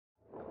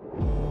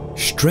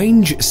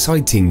Strange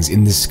sightings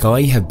in the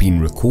sky have been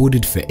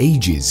recorded for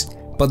ages,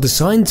 but the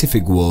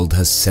scientific world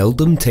has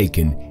seldom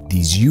taken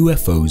these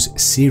UFOs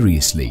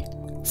seriously.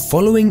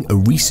 Following a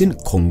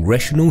recent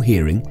congressional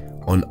hearing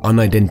on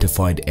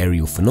unidentified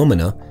aerial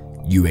phenomena,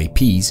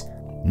 UAPs,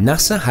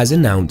 NASA has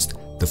announced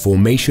the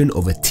formation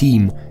of a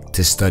team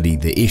to study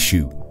the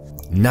issue.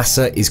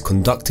 NASA is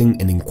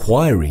conducting an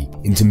inquiry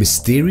into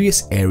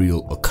mysterious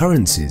aerial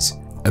occurrences,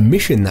 a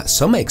mission that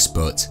some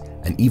experts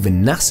and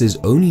even NASA's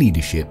own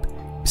leadership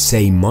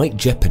say might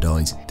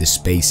jeopardize the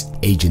space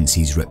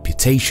agency's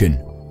reputation.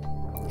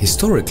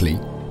 Historically,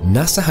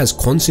 NASA has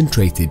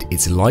concentrated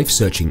its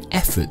life-searching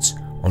efforts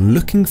on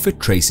looking for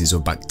traces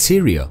of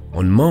bacteria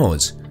on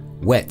Mars,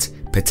 wet,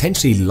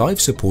 potentially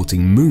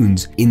life-supporting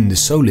moons in the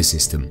solar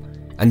system,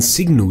 and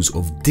signals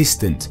of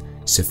distant,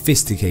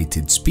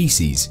 sophisticated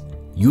species.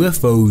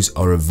 UFOs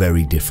are a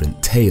very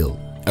different tale.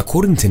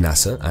 According to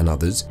NASA and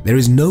others, there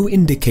is no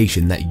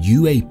indication that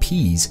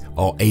UAPs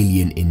are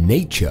alien in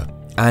nature,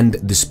 and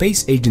the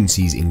space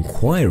agency's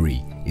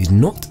inquiry is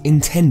not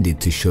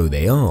intended to show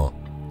they are.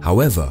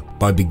 However,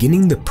 by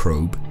beginning the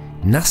probe,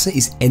 NASA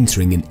is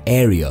entering an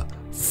area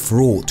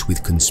fraught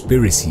with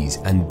conspiracies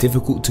and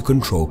difficult to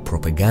control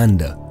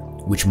propaganda,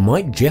 which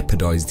might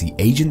jeopardize the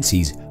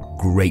agency's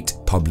great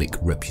public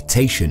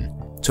reputation.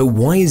 So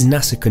why is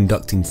NASA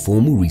conducting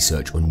formal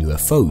research on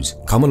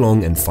UFOs? Come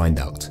along and find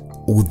out.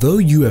 Although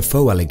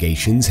UFO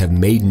allegations have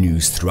made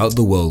news throughout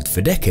the world for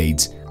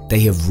decades, they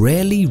have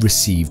rarely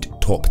received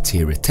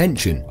top-tier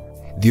attention.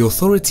 The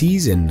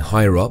authorities and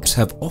higher-ups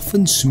have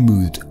often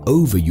smoothed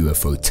over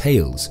UFO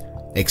tales,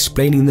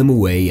 explaining them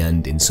away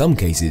and, in some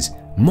cases,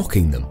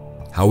 mocking them.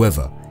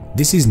 However,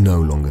 this is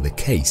no longer the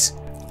case.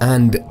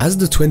 And as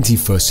the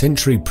 21st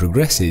century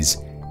progresses,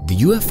 the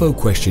UFO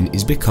question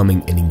is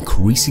becoming an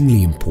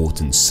increasingly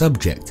important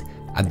subject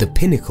at the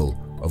pinnacle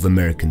of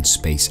American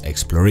space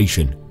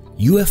exploration.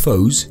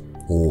 UFOs,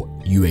 or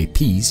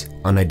UAPs,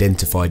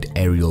 unidentified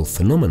aerial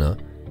phenomena,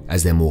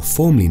 as they're more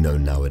formally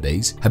known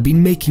nowadays, have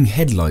been making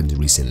headlines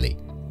recently.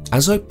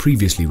 As I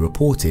previously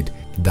reported,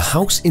 the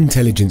House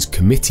Intelligence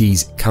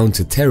Committee's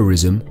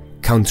Counterterrorism,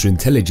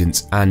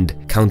 Counterintelligence and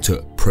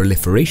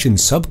Counter-Proliferation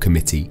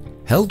Subcommittee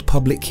held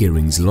public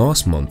hearings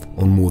last month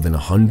on more than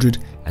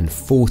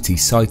 140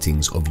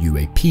 sightings of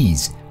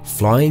UAPs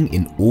flying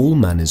in all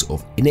manners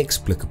of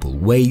inexplicable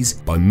ways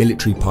by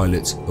military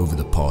pilots over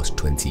the past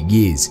 20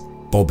 years,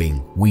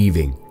 bobbing,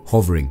 weaving,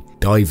 hovering,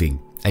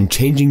 diving, and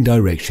changing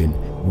direction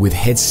with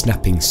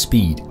head-snapping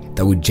speed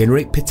that would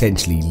generate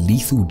potentially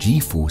lethal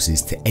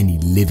G-forces to any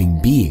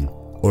living being,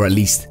 or at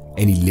least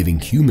any living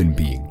human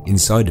being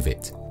inside of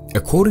it.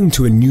 According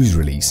to a news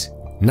release,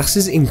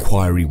 NASA's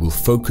inquiry will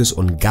focus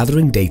on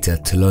gathering data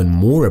to learn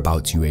more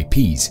about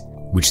UAPs,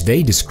 which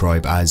they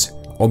describe as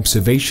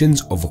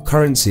observations of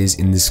occurrences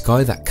in the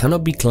sky that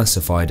cannot be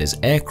classified as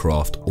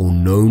aircraft or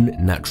known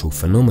natural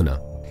phenomena.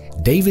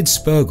 David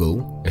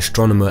Spergel,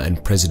 astronomer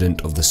and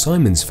president of the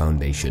Simons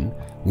Foundation,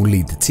 will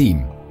lead the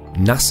team.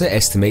 NASA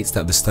estimates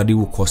that the study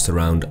will cost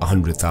around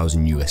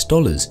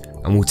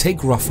 $100,000 and will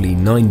take roughly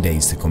 9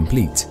 days to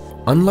complete.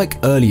 Unlike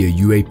earlier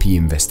UAP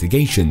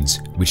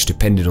investigations, which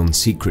depended on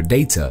secret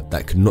data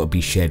that could not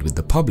be shared with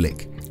the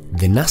public,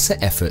 the NASA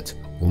effort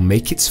will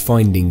make its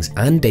findings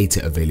and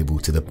data available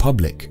to the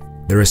public.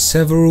 There are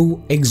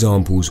several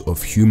examples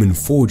of human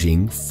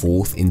forging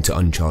forth into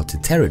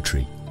uncharted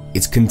territory.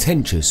 It's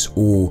contentious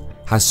or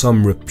has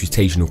some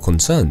reputational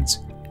concerns.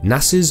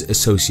 NASA's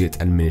Associate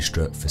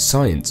Administrator for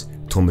Science,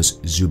 Thomas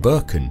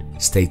Zuberken,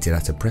 stated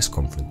at a press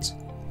conference,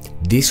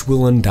 "This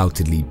will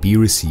undoubtedly be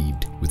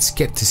received with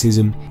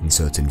skepticism in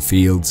certain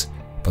fields,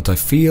 but I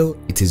feel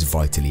it is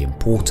vitally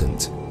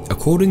important."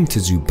 According to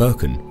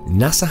Zuberken,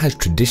 NASA has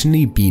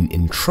traditionally been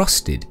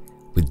entrusted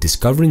with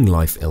discovering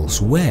life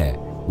elsewhere,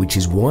 which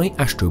is why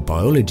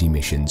astrobiology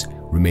missions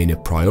remain a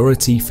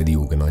priority for the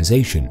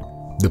organization.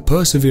 The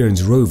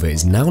Perseverance rover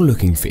is now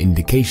looking for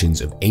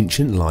indications of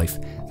ancient life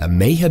that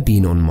may have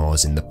been on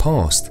Mars in the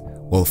past,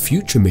 while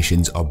future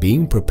missions are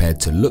being prepared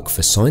to look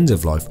for signs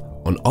of life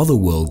on other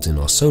worlds in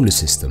our solar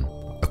system.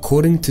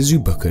 According to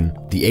Zuberken,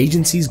 the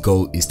agency's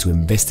goal is to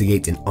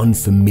investigate an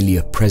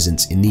unfamiliar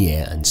presence in the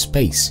air and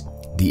space.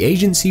 The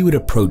agency would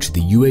approach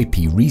the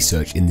UAP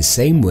research in the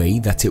same way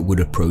that it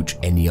would approach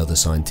any other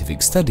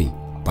scientific study,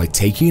 by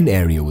taking an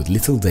area with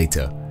little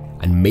data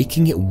and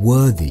making it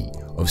worthy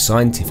of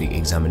scientific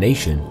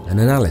examination and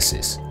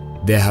analysis.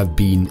 There have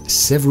been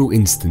several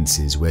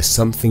instances where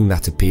something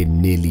that appeared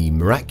nearly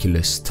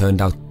miraculous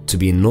turned out to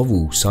be a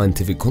novel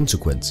scientific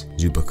consequence,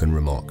 Zuberken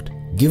remarked.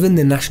 Given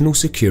the national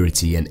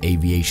security and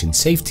aviation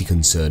safety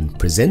concern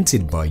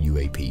presented by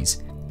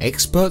UAPs,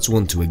 experts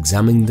want to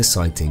examine the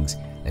sightings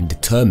and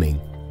determine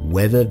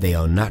whether they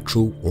are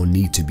natural or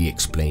need to be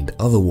explained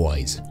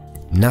otherwise.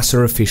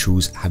 NASA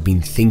officials have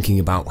been thinking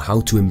about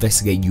how to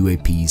investigate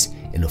UAPs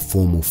in a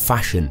formal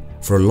fashion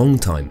for a long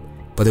time,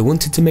 but they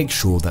wanted to make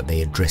sure that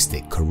they addressed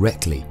it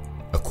correctly.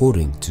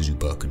 According to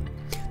Zuberken,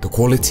 the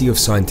quality of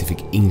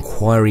scientific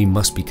inquiry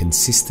must be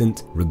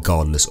consistent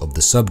regardless of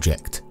the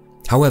subject.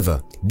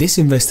 However, this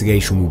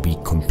investigation will be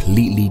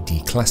completely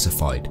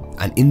declassified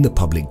and in the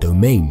public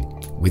domain,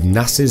 with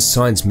NASA's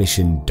Science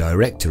Mission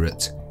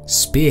Directorate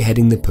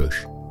spearheading the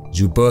push.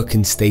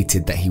 Zurbuchen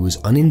stated that he was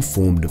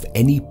uninformed of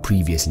any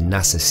previous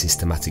NASA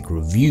systematic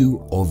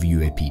review of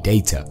UAP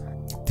data.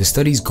 The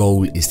study's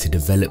goal is to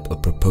develop a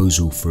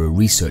proposal for a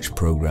research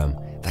program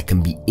that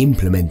can be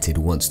implemented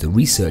once the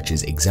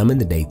researchers examine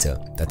the data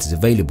that is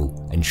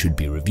available and should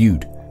be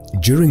reviewed.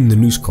 During the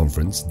news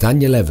conference,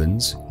 Daniel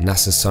Evans,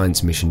 NASA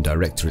Science Mission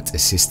Directorate's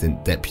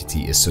Assistant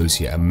Deputy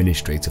Associate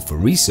Administrator for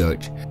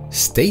Research,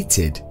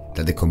 stated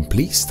that the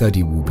complete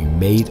study will be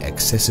made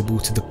accessible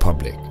to the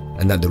public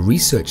and that the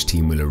research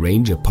team will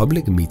arrange a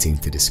public meeting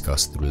to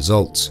discuss the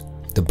results.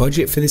 The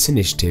budget for this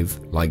initiative,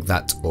 like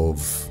that of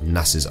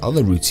NASA's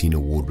other routine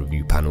award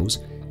review panels,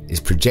 is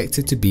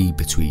projected to be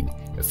between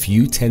a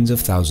few tens of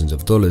thousands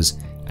of dollars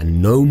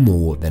and no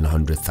more than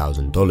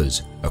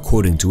 $100,000,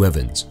 according to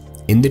Evans.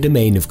 In the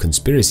domain of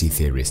conspiracy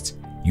theorists,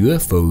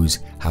 UFOs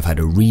have had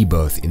a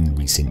rebirth in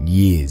recent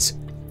years.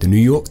 The New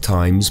York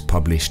Times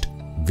published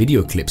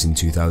video clips in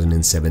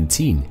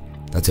 2017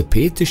 that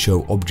appeared to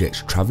show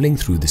objects traveling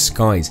through the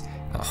skies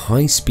at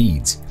high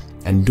speeds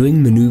and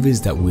doing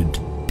maneuvers that would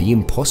be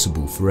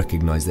impossible for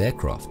recognized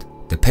aircraft.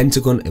 The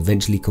Pentagon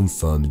eventually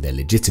confirmed their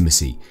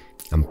legitimacy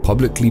and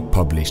publicly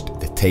published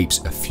the tapes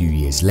a few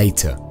years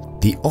later.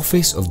 The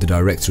Office of the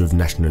Director of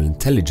National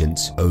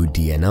Intelligence,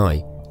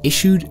 ODNI,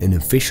 issued an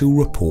official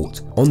report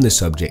on the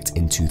subject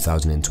in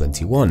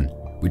 2021,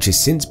 which has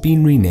since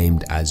been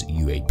renamed as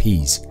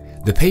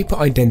UAPs. The paper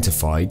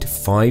identified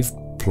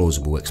 5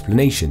 plausible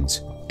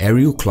explanations: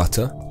 aerial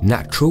clutter,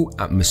 natural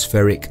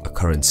atmospheric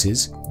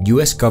occurrences,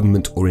 US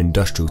government or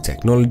industrial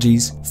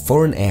technologies,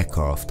 foreign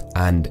aircraft,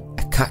 and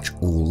a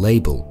catch-all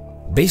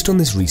label. Based on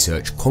this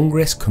research,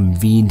 Congress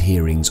convened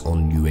hearings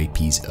on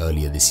UAPs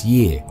earlier this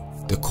year.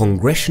 The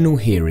congressional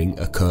hearing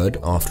occurred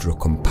after a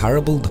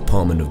comparable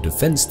Department of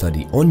Defense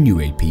study on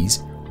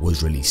UAPs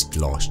was released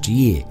last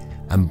year,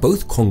 and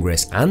both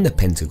Congress and the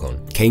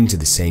Pentagon came to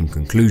the same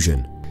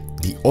conclusion.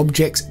 The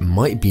objects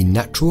might be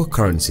natural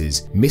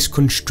occurrences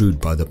misconstrued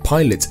by the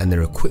pilots and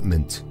their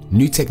equipment,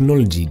 new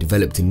technology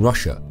developed in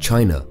Russia,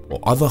 China, or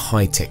other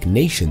high-tech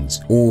nations,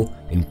 or,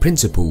 in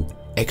principle,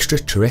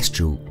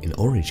 extraterrestrial in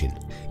origin.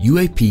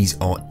 UAPs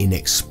are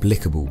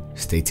inexplicable,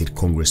 stated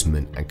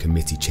Congressman and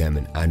Committee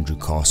Chairman Andrew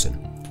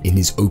Carson in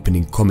his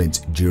opening comments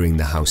during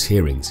the House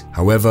hearings.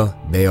 However,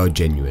 they are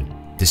genuine.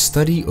 The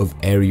study of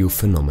aerial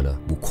phenomena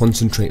will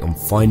concentrate on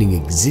finding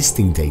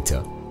existing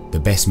data, the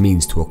best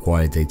means to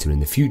acquire data in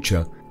the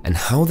future, and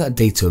how that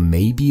data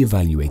may be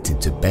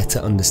evaluated to better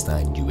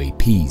understand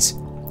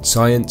UAPs.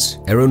 Science,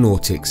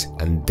 aeronautics,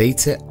 and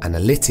data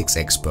analytics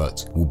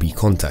experts will be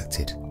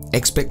contacted.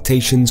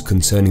 Expectations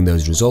concerning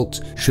those results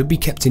should be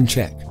kept in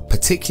check,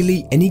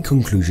 particularly any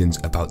conclusions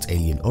about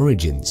alien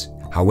origins.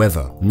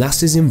 However,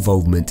 NASA's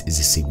involvement is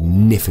a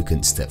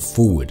significant step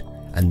forward,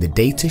 and the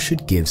data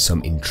should give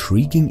some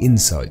intriguing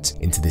insights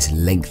into this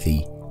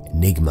lengthy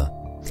enigma.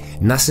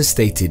 NASA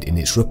stated in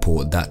its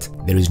report that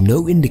there is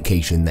no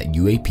indication that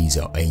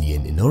UAPs are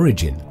alien in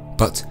origin,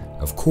 but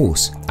of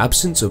course,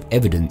 absence of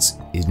evidence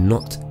is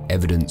not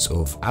evidence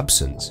of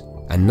absence,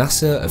 and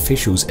NASA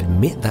officials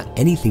admit that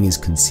anything is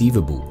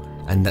conceivable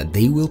and that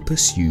they will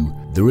pursue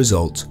the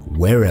results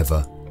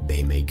wherever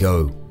they may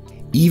go.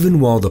 Even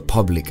while the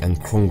public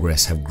and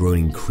Congress have grown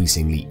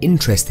increasingly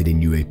interested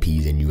in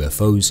UAPs and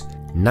UFOs,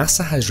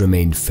 NASA has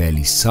remained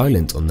fairly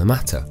silent on the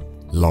matter.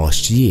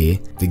 Last year,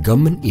 the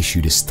government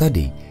issued a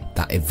study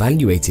that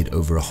evaluated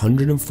over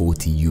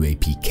 140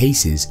 UAP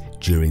cases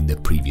during the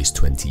previous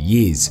 20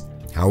 years.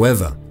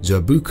 However,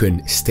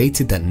 Zurbuchen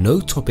stated that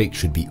no topic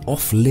should be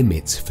off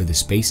limits for the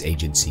space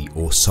agency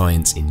or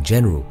science in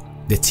general.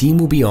 The team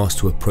will be asked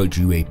to approach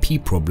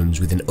UAP problems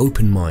with an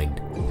open mind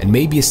and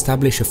maybe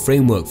establish a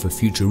framework for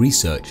future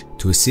research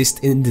to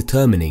assist in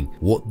determining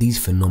what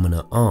these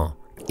phenomena are.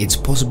 It's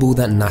possible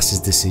that NASA's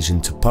decision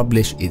to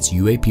publish its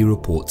UAP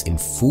reports in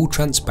full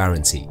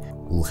transparency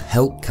will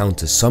help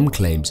counter some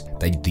claims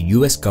that the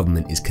US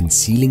government is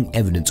concealing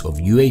evidence of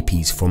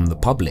UAPs from the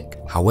public.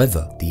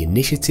 However, the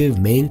initiative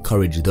may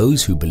encourage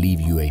those who believe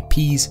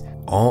UAPs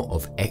are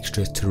of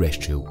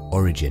extraterrestrial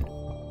origin.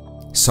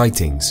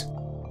 Sightings.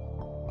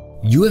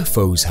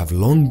 UFOs have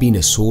long been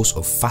a source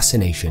of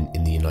fascination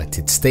in the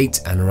United States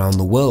and around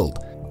the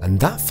world, and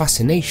that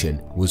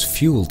fascination was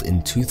fueled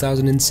in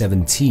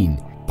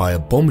 2017 by a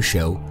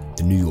bombshell,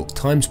 the New York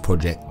Times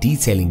project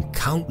detailing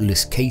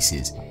countless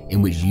cases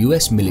in which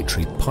US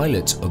military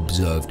pilots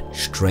observed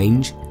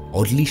strange,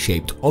 oddly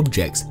shaped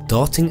objects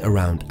darting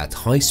around at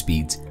high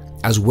speeds,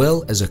 as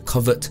well as a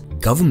covert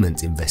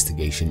government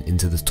investigation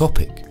into the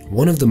topic.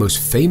 One of the most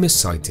famous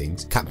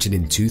sightings, captured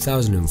in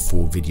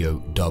 2004 video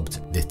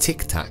dubbed the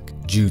Tic Tac,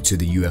 due to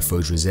the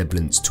UFO's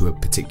resemblance to a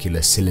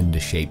particular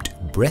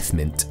cylinder-shaped breath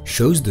mint,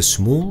 shows the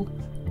small,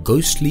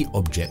 ghostly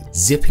object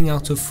zipping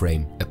out of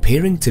frame,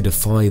 appearing to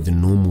defy the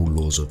normal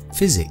laws of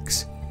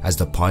physics, as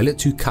the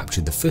pilot who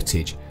captured the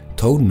footage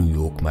told New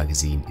York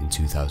Magazine in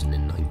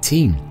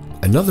 2019.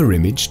 Another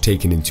image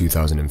taken in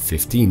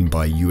 2015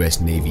 by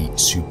US Navy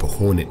Super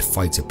Hornet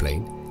fighter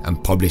plane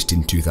and published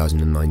in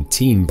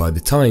 2019 by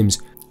The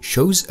Times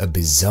shows a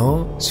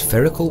bizarre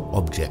spherical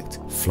object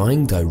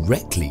flying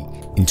directly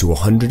into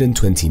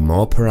 120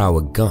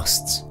 mph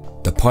gusts.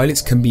 The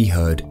pilots can be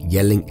heard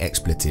yelling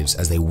expletives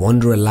as they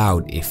wonder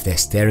aloud if they're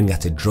staring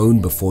at a drone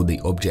before the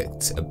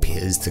object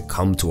appears to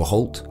come to a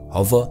halt,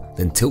 hover,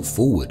 then tilt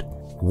forward.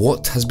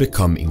 What has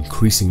become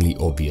increasingly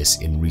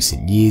obvious in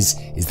recent years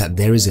is that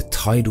there is a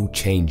tidal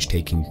change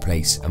taking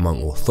place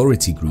among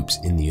authority groups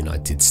in the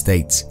United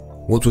States.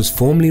 What was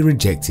formerly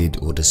rejected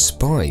or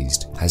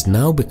despised has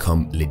now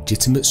become a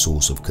legitimate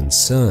source of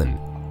concern,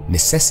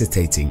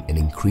 necessitating an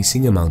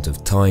increasing amount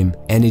of time,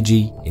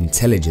 energy,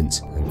 intelligence,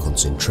 and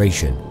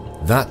concentration.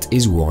 That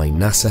is why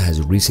NASA has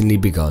recently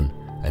begun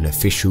an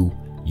official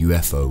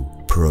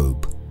UFO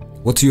probe.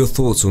 What are your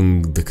thoughts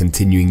on the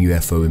continuing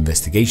UFO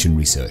investigation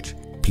research?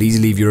 Please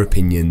leave your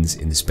opinions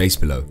in the space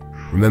below.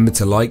 Remember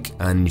to like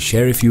and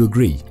share if you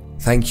agree.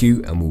 Thank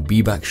you, and we'll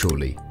be back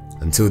shortly.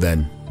 Until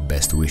then,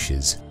 best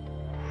wishes.